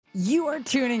You are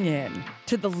tuning in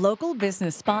to the Local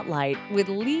Business Spotlight with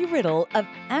Lee Riddle of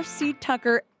FC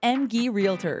Tucker Emge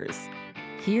Realtors.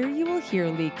 Here you will hear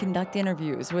Lee conduct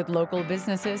interviews with local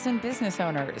businesses and business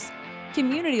owners,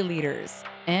 community leaders,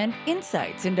 and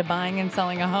insights into buying and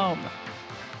selling a home.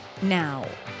 Now,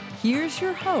 here's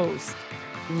your host,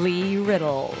 Lee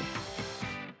Riddle.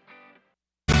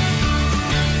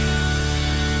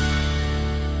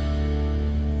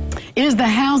 Is the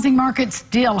housing market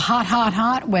still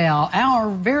hot? Well, our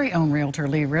very own realtor,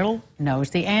 Lee Riddle, knows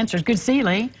the answers. Good to see you,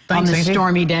 Lee, Thanks, on this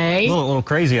stormy day. A little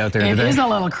crazy out there today. It is a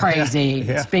little crazy,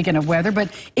 Yeah. speaking of weather. But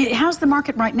how's the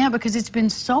market right now? Because it's been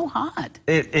so hot.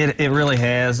 It really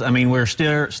has. I mean, we're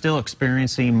still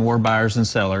experiencing more buyers than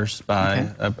sellers by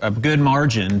a good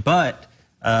margin. But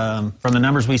from the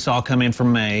numbers we saw come in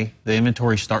from May, the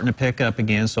inventory's starting to pick up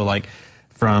again. So, like,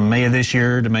 from May of this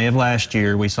year to May of last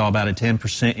year, we saw about a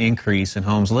 10% increase in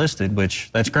homes listed, which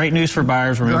that's great news for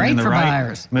buyers. We're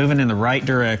moving in the right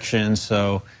direction.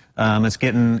 So it's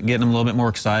getting them a little bit more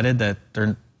excited that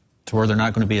they're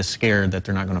not going to be as scared that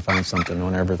they're not going to find something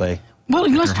whenever they. Well,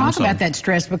 let's talk about that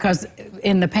stress, because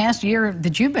in the past year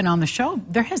that you've been on the show,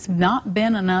 there has not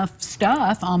been enough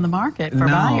stuff on the market for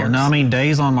buyers. No, I mean,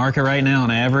 days on market right now on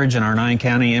average in our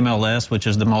 9-county MLS, which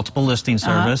is the multiple listing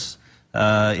service,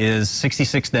 is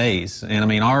 66 days. And I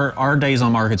mean, our days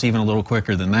on market's even a little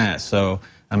quicker than that. So,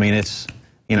 I mean, it's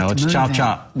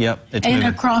chop. Yep. It's and moving.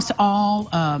 Across all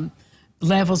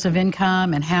levels of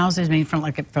income and houses, I mean, from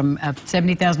a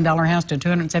 $70,000 house to a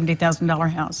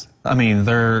 $270,000 house. I mean,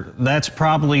 that's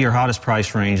probably your hottest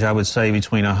price range. I would say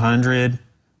between $100,000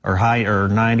 or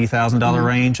 $90,000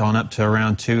 range on up to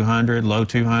around 200, low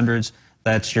 200s.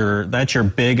 That's your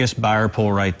biggest buyer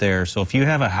pool right there. So if you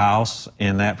have a house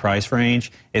in that price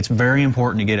range, it's very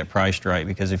important to get it priced right,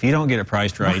 because if you don't get it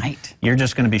priced right, you're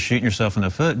just going to be shooting yourself in the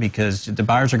foot, because the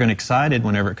buyers are going to get excited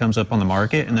whenever it comes up on the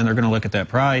market, and then they're going to look at that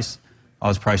price. Oh,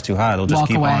 it's priced too high. They'll just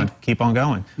keep on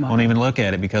going. Won't even look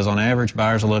at it, because on average,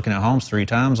 buyers are looking at homes 3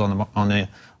 times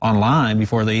online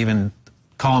before they even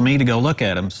call me to go look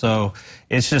at them. So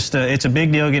it's just it's a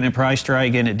big deal getting it priced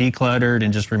right, getting it decluttered,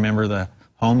 and just remember the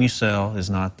home you sell is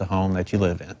not the home that you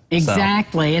live in.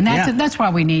 Exactly, and that's why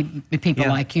we need people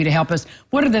like you to help us.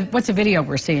 What's the video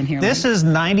we're seeing here? This is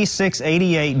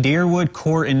 9688 Deerwood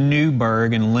Court in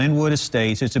Newburgh in Linwood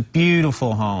Estates. It's a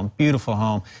beautiful home, beautiful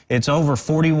home. It's over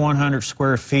 4,100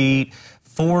 square feet,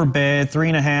 4-bed,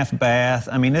 3.5 bath.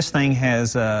 I mean, this thing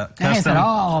has has it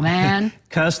all, man.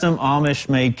 Custom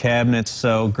Amish-made cabinets.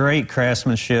 So great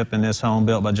craftsmanship in this home,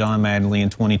 built by John Madley in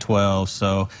 2012.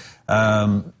 So.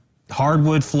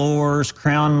 Hardwood floors,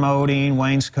 crown molding,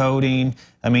 wainscoting,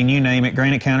 I mean, you name it,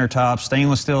 granite countertops,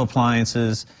 stainless steel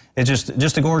appliances. It's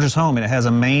just a gorgeous home. And it has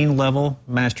a main level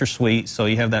master suite, so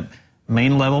you have that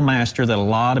main level master that a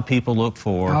lot of people look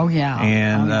for. Oh, yeah.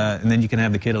 And then you can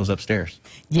have the kiddos upstairs.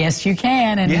 Yes, you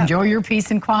can, and enjoy your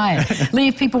peace and quiet. Lee,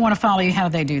 if people want to follow you, how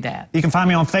do they do that? You can find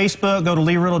me on Facebook. Go to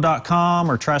LeeRiddle.com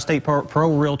or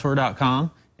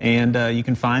TriStateProRealtor.com, and you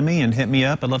can find me and hit me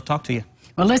up. I'd love to talk to you.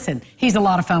 Well, listen, he's a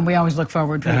lot of fun. We always look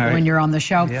forward to it when you're on the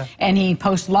show. Yeah. And he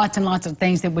posts lots and lots of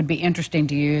things that would be interesting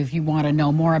to you. If you want to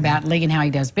know more about Lee and how he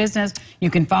does business, you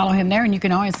can follow him there. And you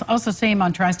can always also see him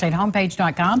on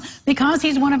TriStateHomepage.com, because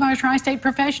he's one of our Tri-State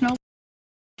professionals.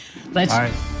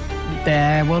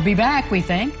 We'll be back, we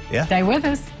think. Yeah. Stay with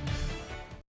us.